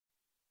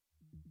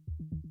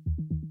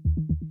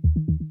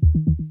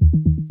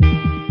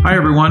Hi,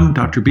 everyone.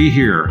 Dr. B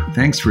here.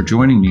 Thanks for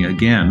joining me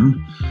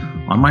again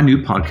on my new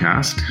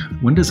podcast.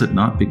 When does it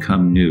not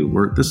become new?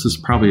 This is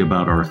probably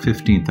about our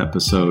 15th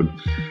episode.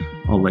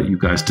 I'll let you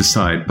guys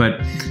decide.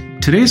 But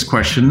today's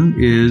question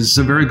is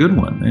a very good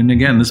one. And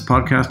again, this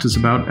podcast is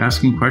about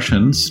asking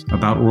questions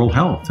about oral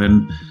health.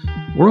 And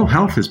oral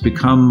health has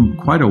become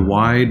quite a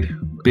wide,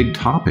 big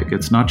topic.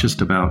 It's not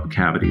just about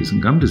cavities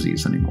and gum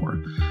disease anymore.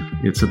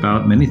 It's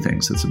about many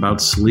things. It's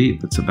about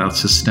sleep. It's about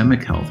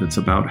systemic health. It's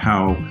about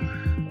how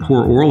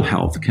poor oral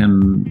health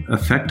can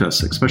affect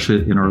us,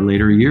 especially in our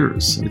later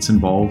years. It's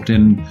involved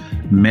in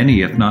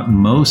many, if not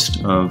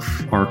most,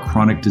 of our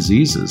chronic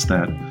diseases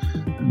that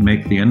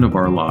make the end of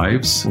our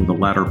lives or the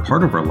latter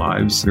part of our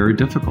lives very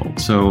difficult.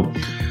 So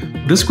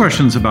this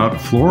question is about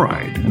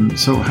fluoride. And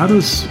so how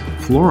does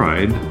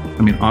fluoride,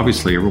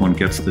 obviously everyone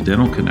gets the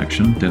dental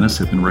connection. Dentists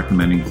have been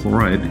recommending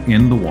fluoride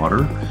in the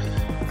water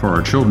for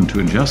our children to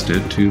ingest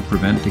it to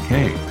prevent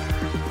decay.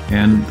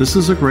 And this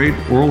is a great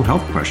oral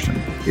health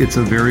question. It's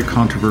a very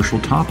controversial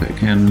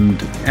topic. And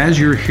as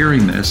you're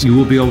hearing this, you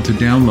will be able to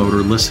download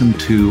or listen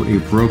to a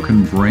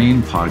Broken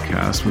Brain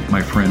podcast with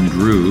my friend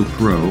Drew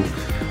Perot.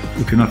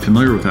 If you're not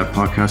familiar with that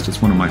podcast,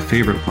 it's one of my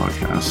favorite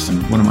podcasts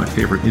and one of my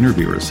favorite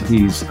interviewers.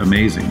 He's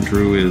amazing.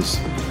 Drew is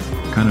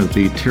kind of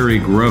the Terry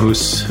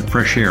Gross,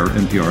 Fresh Air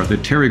NPR, the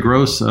Terry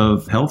Gross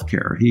of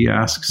healthcare. He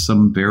asks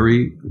some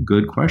very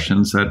good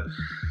questions that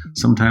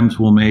sometimes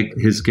will make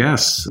his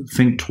guests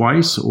think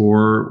twice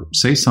or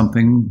say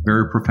something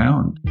very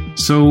profound.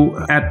 So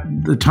at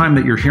the time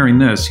that you're hearing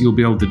this, you'll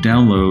be able to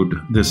download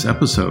this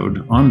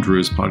episode on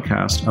Drew's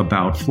podcast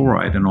about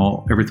fluoride and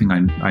everything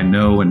I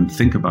know and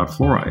think about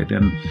fluoride.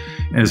 And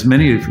as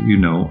many of you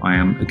know, I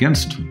am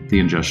against the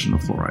ingestion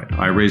of fluoride.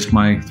 I raised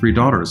my 3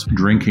 daughters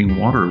drinking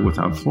water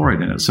without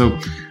fluoride in it. So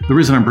the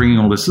reason I'm bringing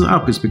all this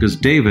up is because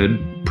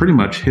David pretty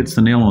much hits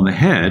the nail on the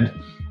head.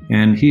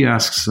 And he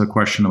asks a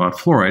question about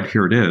fluoride.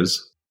 Here it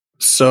is.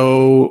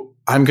 So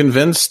I'm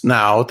convinced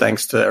now,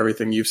 thanks to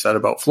everything you've said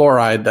about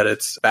fluoride, that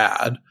it's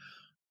bad.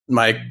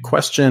 My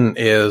question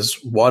is,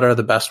 what are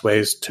the best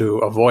ways to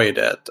avoid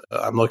it?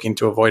 I'm looking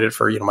to avoid it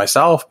for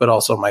myself, but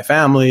also my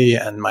family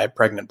and my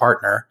pregnant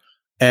partner.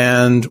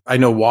 And I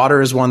know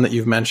water is one that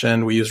you've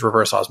mentioned. We use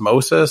reverse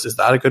osmosis. Is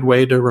that a good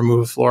way to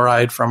remove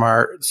fluoride from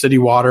our city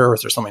water, or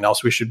is there something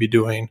else we should be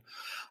doing?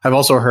 I've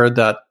also heard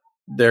that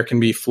there can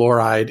be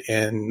fluoride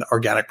in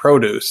organic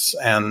produce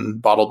and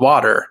bottled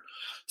water.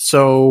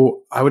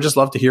 So I would just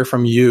love to hear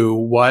from you.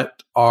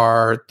 What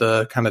are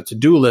the kind of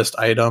to-do list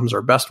items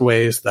or best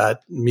ways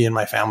that me and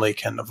my family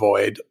can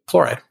avoid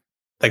fluoride?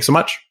 Thanks so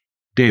much.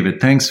 David,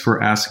 thanks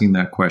for asking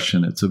that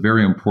question. It's a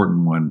very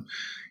important one.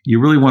 You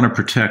really want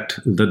to protect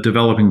the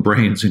developing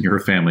brains in your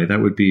family.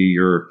 That would be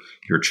your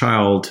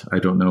child. I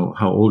don't know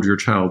how old your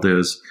child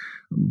is,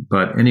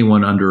 but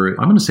anyone under,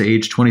 I'm going to say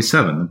age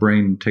 27, the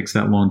brain takes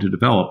that long to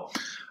develop,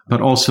 but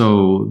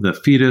also the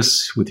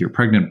fetus with your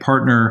pregnant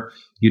partner,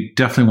 you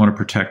definitely want to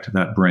protect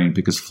that brain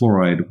because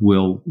fluoride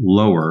will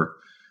lower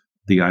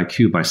the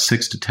IQ by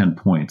 6 to 10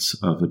 points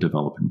of a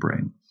developing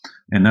brain.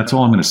 And that's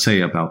all I'm going to say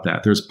about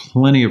that. There's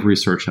plenty of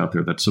research out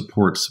there that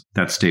supports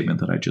that statement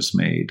that I just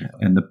made.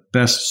 And the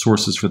best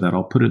sources for that,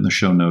 I'll put it in the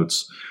show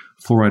notes,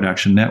 Fluoride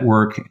Action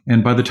Network.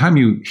 And by the time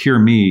you hear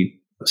me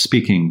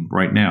speaking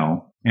right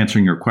now,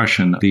 answering your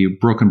question, the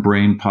Broken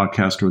Brain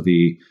podcast or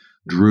the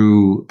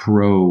Drew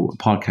Perot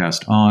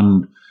podcast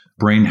on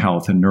brain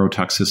health and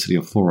neurotoxicity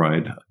of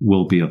fluoride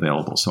will be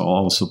available. So I'll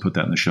also put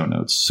that in the show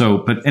notes.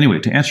 But anyway,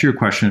 to answer your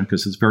question,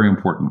 because it's very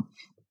important,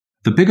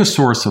 the biggest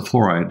source of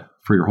fluoride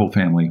for your whole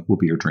family will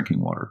be your drinking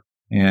water.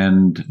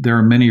 And there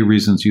are many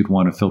reasons you'd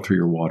want to filter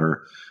your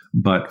water,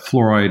 but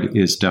fluoride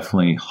is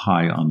definitely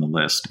high on the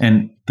list.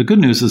 And the good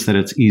news is that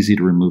it's easy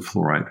to remove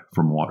fluoride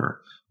from water.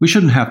 We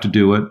shouldn't have to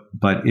do it,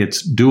 but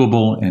it's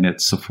doable and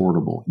it's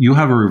affordable. You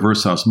have a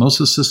reverse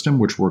osmosis system,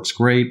 which works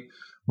great.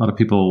 A lot of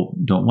people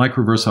don't like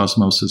reverse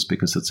osmosis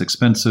because it's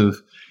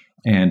expensive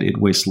and it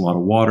wastes a lot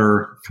of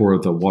water for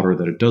the water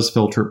that it does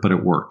filter, but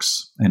it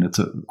works. And it's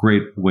a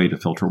great way to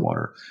filter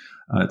water.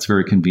 It's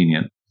very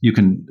convenient. You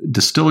can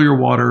distill your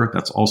water.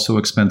 That's also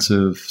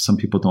expensive. Some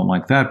people don't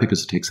like that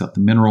because it takes out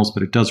the minerals,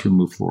 but it does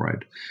remove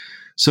fluoride.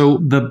 So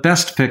the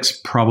best fix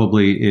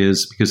probably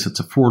is, because it's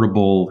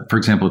affordable. For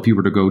example, if you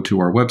were to go to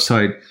our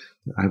website,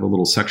 I have a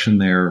little section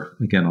there.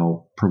 Again,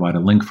 I'll provide a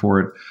link for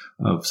it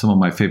of some of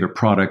my favorite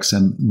products.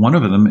 And one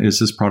of them is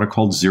this product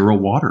called Zero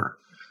Water.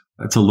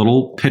 It's a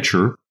little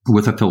pitcher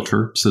with a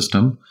filter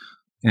system.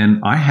 And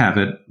I have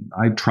it.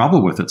 I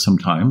travel with it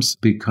sometimes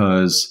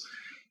because,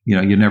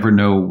 you never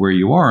know where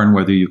you are and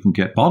whether you can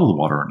get bottled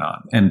water or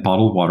not. And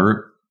bottled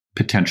water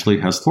potentially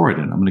has fluoride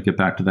in it. I'm going to get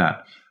back to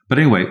that. But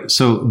anyway,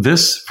 so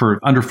this for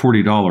under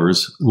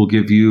 $40 will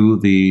give you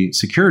the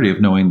security of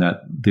knowing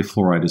that the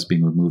fluoride is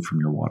being removed from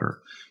your water.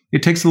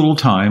 It takes a little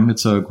time.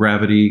 It's a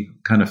gravity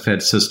kind of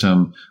fed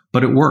system,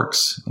 but it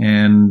works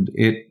and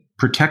it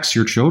protects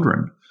your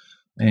children.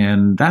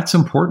 And that's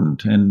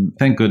important. And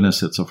thank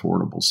goodness it's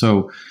affordable.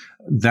 So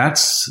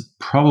that's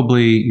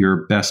probably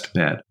your best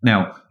bet.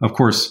 Now, of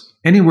course,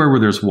 anywhere where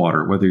there's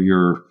water, whether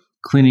you're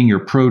cleaning your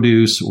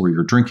produce or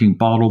you're drinking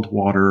bottled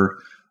water,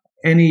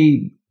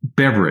 any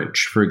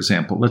beverage, for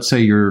example, let's say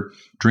you're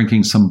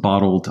drinking some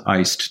bottled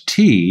iced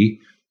tea.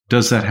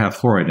 Does that have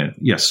fluoride in it?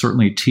 Yes,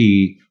 certainly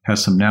tea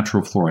has some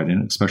natural fluoride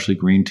in it, especially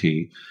green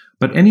tea.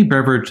 But any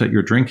beverage that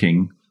you're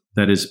drinking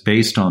that is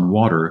based on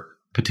water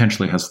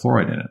potentially has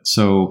fluoride in it.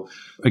 So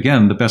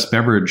again, the best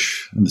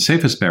beverage and the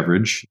safest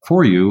beverage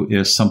for you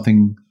is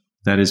something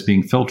that is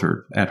being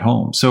filtered at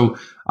home. So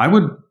I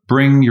would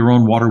bring your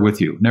own water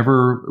with you.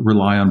 Never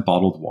rely on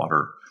bottled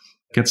water.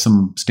 Get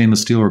some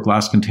stainless steel or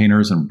glass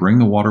containers and bring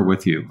the water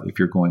with you if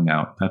you're going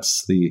out.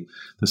 That's the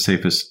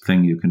safest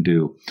thing you can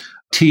do.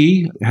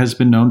 Tea has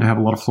been known to have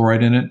a lot of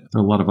fluoride in it.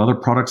 There are a lot of other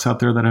products out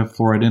there that have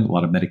fluoride in it, a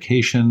lot of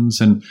medications.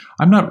 And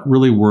I'm not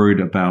really worried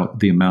about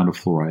the amount of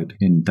fluoride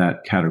in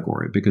that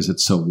category because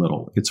it's so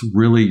little. It's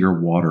really your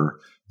water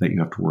that you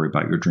have to worry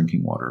about, your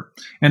drinking water.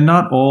 And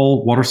not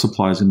all water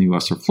supplies in the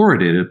U.S. are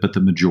fluoridated, but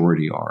the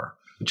majority are.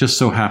 It just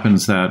so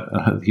happens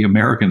that the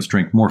Americans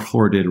drink more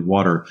fluoridated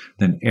water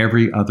than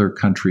every other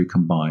country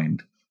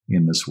combined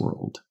in this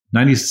world.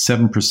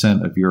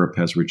 97% of Europe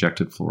has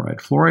rejected fluoride.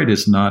 Fluoride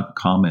is not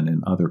common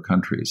in other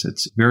countries.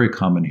 It's very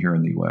common here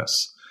in the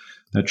U.S.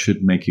 That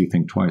should make you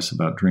think twice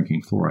about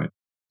drinking fluoride.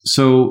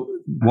 So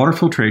water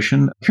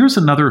filtration, here's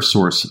another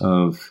source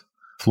of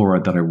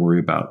fluoride that I worry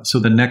about. So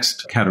the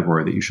next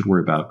category that you should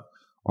worry about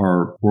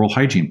are oral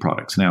hygiene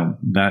products. Now,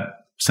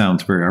 that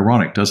sounds very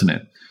ironic, doesn't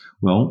it?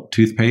 Well,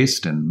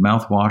 toothpaste and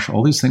mouthwash,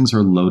 all these things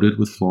are loaded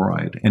with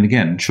fluoride. And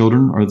again,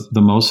 children are the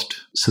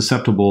most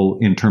susceptible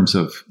in terms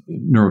of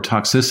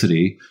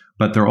neurotoxicity,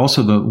 but they're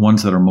also the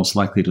ones that are most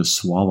likely to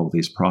swallow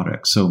these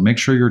products. So make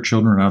sure your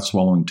children are not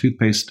swallowing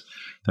toothpaste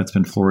that's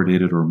been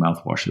fluoridated or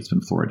mouthwash that's been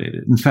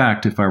fluoridated. In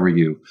fact, if I were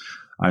you,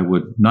 I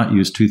would not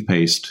use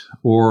toothpaste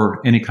or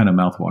any kind of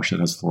mouthwash that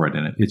has fluoride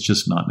in it. It's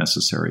just not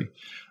necessary.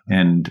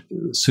 And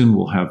soon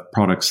we'll have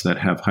products that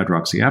have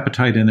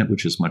hydroxyapatite in it,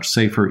 which is much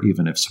safer,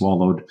 even if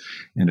swallowed.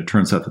 And it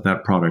turns out that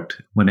that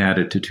product, when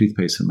added to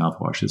toothpaste and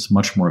mouthwash, is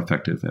much more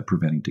effective at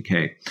preventing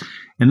decay.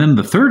 And then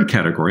the third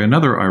category,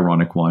 another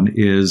ironic one,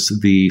 is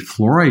the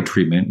fluoride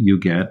treatment you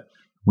get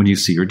when you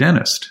see your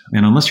dentist.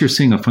 And unless you're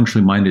seeing a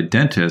functionally minded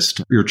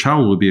dentist, your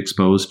child will be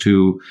exposed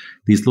to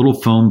these little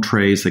foam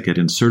trays that get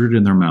inserted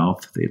in their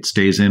mouth. It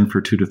stays in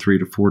for 2 to 3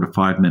 to 4 to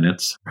 5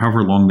 minutes,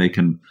 however long they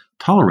can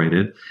tolerate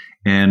it.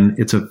 And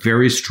it's a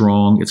very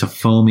strong, it's a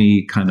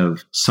foamy kind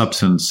of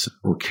substance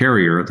or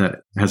carrier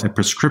that has a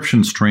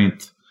prescription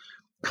strength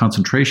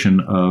concentration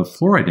of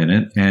fluoride in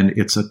it. And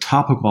it's a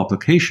topical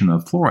application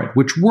of fluoride,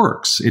 which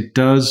works. It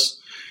does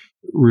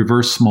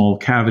reverse small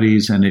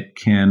cavities and it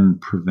can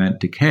prevent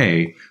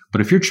decay.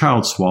 But if your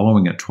child's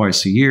swallowing it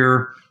twice a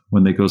year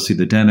when they go see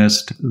the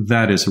dentist,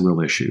 that is a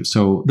real issue.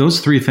 So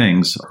those three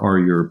things are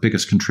your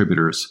biggest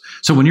contributors.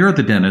 So when you're at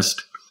the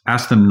dentist,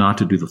 ask them not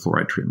to do the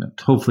fluoride treatment.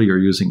 Hopefully you're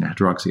using a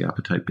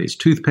hydroxyapatite-based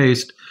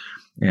toothpaste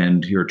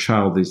and your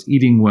child is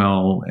eating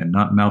well and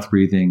not mouth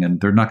breathing, and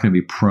they're not going to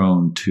be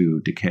prone to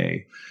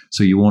decay.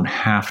 So you won't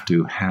have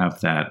to have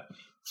that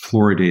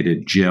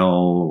fluoridated gel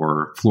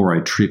or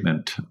fluoride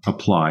treatment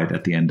applied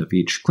at the end of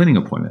each cleaning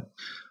appointment.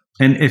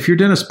 And if your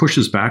dentist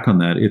pushes back on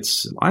that,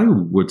 I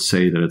would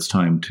say that it's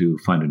time to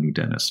find a new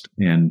dentist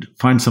and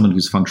find someone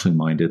who's functionally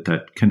minded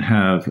that can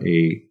have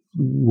a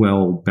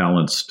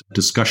well-balanced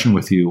discussion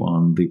with you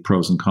on the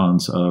pros and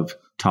cons of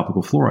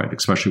topical fluoride,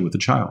 especially with a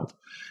child.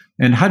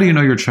 And how do you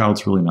know your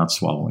child's really not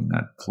swallowing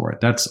that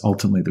fluoride? That's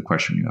ultimately the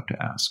question you have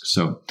to ask.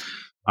 So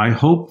I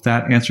hope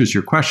that answers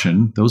your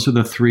question. Those are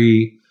the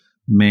three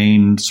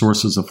main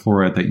sources of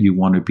fluoride that you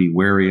want to be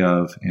wary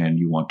of and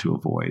you want to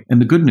avoid.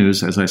 And the good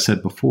news, as I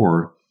said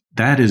before,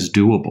 that is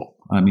doable.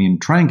 I mean,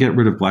 try and get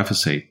rid of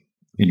glyphosate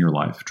in your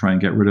life. Try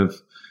and get rid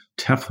of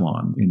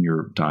Teflon in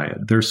your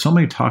diet. There's so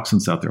many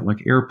toxins out there,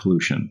 like air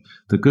pollution.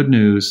 The good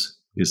news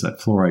is that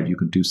fluoride, you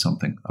can do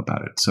something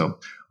about it. So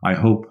I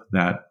hope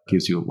that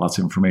gives you lots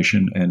of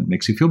information and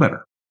makes you feel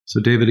better. So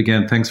David,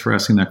 again, thanks for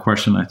asking that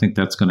question. I think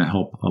that's going to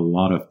help a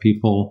lot of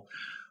people,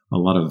 a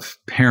lot of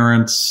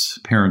parents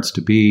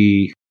to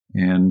be,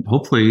 and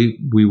hopefully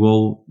we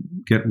will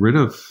get rid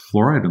of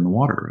fluoride in the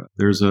water.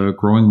 There's a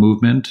growing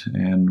movement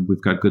and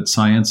we've got good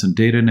science and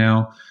data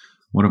now.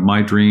 One of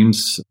my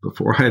dreams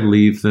before I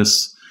leave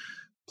this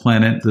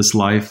planet, this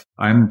life,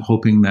 I'm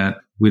hoping that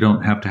we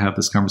don't have to have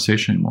this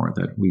conversation anymore,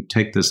 that we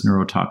take this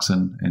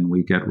neurotoxin and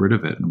we get rid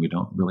of it and we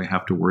don't really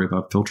have to worry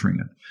about filtering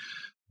it.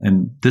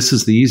 And this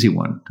is the easy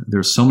one.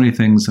 There's so many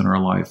things in our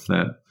life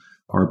that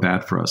are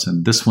bad for us,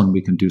 and this one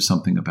we can do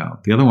something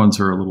about. The other ones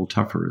are a little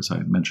tougher, as I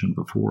mentioned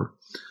before.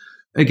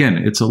 Again,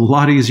 it's a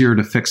lot easier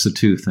to fix a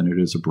tooth than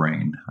it is a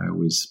brain. I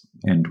always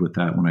end with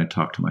that when I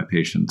talk to my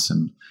patients,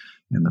 and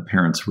the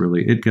parents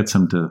really, it gets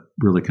them to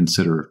really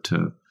consider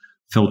to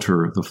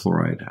filter the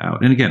fluoride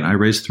out. And again, I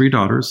raised 3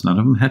 daughters. None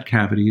of them had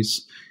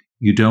cavities.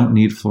 You don't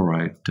need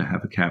fluoride to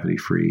have a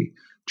cavity-free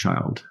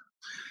child.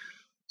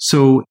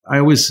 So I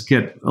always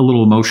get a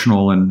little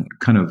emotional and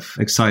kind of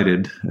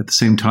excited at the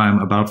same time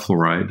about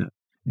fluoride.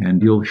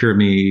 And you'll hear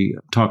me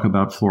talk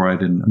about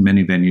fluoride in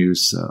many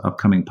venues,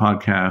 upcoming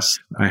podcasts.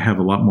 I have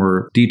a lot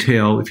more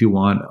detail if you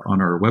want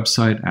on our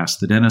website,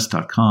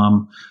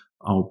 askthedentist.com.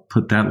 I'll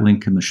put that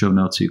link in the show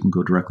notes so you can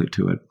go directly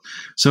to it.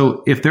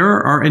 So if there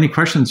are any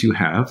questions you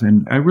have,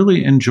 and I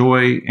really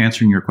enjoy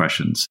answering your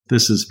questions,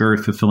 this is very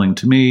fulfilling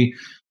to me.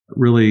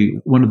 Really,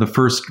 one of the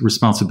first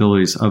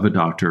responsibilities of a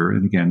doctor,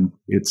 and again,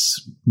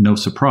 it's no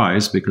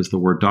surprise because the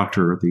word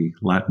doctor, the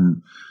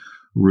Latin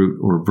root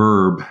or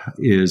verb,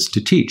 is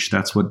to teach.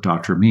 That's what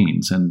doctor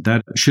means. And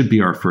that should be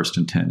our first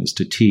intent, is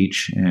to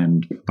teach.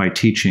 And by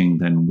teaching,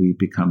 then we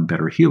become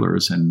better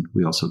healers, and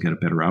we also get a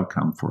better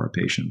outcome for our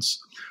patients.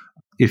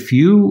 If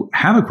you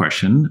have a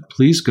question,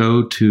 please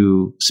go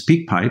to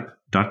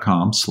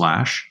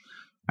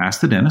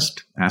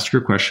speakpipe.com/askthedentist. Ask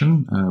your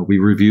question. We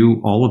review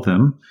all of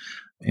them.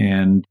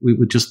 And we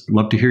would just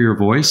love to hear your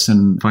voice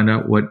and find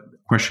out what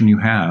question you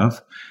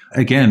have.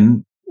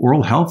 Again,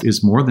 oral health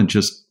is more than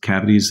just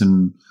cavities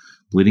and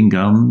bleeding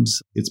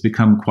gums. It's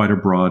become quite a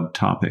broad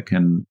topic,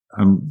 and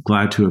I'm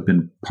glad to have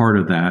been part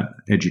of that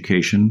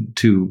education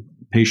to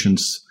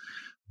patients,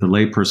 the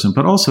layperson,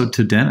 but also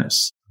to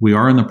dentists. We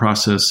are in the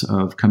process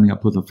of coming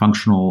up with a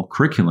functional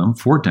curriculum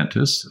for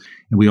dentists,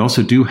 and we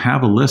also do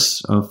have a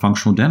list of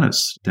functional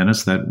dentists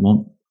that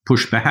won't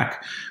push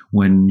back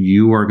when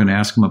you are going to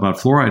ask them about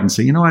fluoride and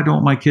say, I don't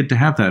want my kid to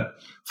have that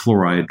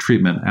fluoride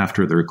treatment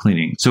after they're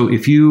cleaning. So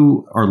if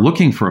you are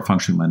looking for a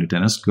functionally minded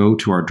dentist, go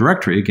to our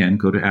directory. Again,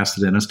 go to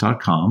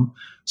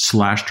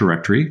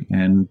askthedentist.com/directory.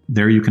 And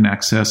there you can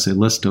access a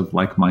list of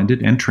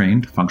like-minded and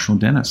trained functional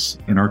dentists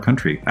in our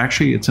country.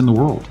 Actually, it's in the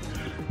world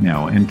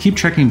now. And keep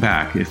checking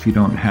back if you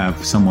don't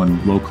have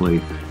someone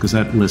locally, because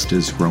that list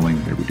is growing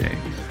every day.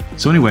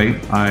 So anyway,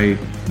 I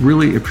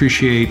really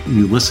appreciate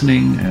you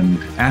listening and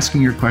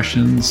asking your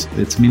questions.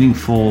 It's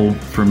meaningful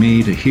for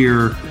me to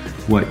hear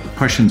what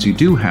questions you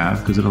do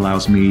have, because it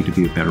allows me to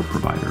be a better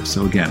provider.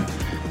 So again,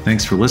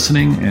 thanks for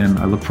listening, and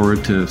I look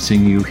forward to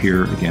seeing you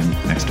here again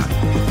next time.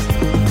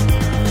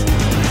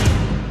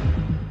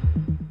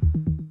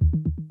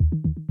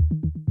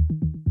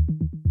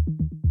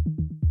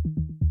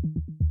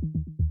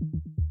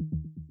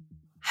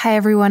 Hi,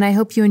 everyone. I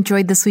hope you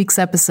enjoyed this week's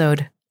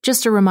episode.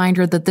 Just a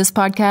reminder that this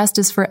podcast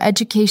is for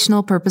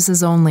educational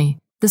purposes only.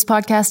 This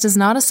podcast is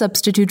not a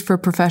substitute for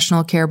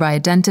professional care by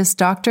a dentist,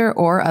 doctor,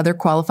 or other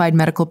qualified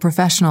medical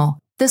professional.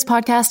 This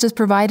podcast is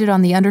provided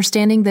on the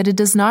understanding that it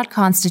does not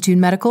constitute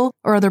medical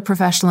or other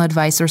professional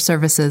advice or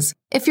services.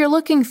 If you're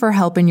looking for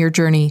help in your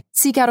journey,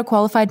 seek out a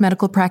qualified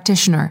medical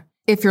practitioner.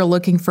 If you're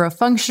looking for a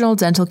functional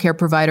dental care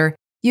provider,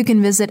 you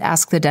can visit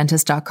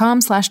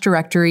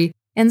askthedentist.com/directory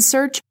and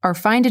search or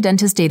find a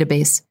dentist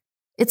database.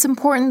 It's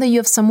important that you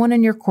have someone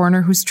in your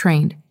corner who's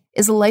trained,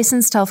 is a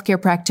licensed healthcare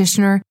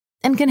practitioner,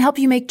 and can help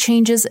you make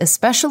changes,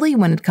 especially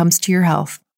when it comes to your health.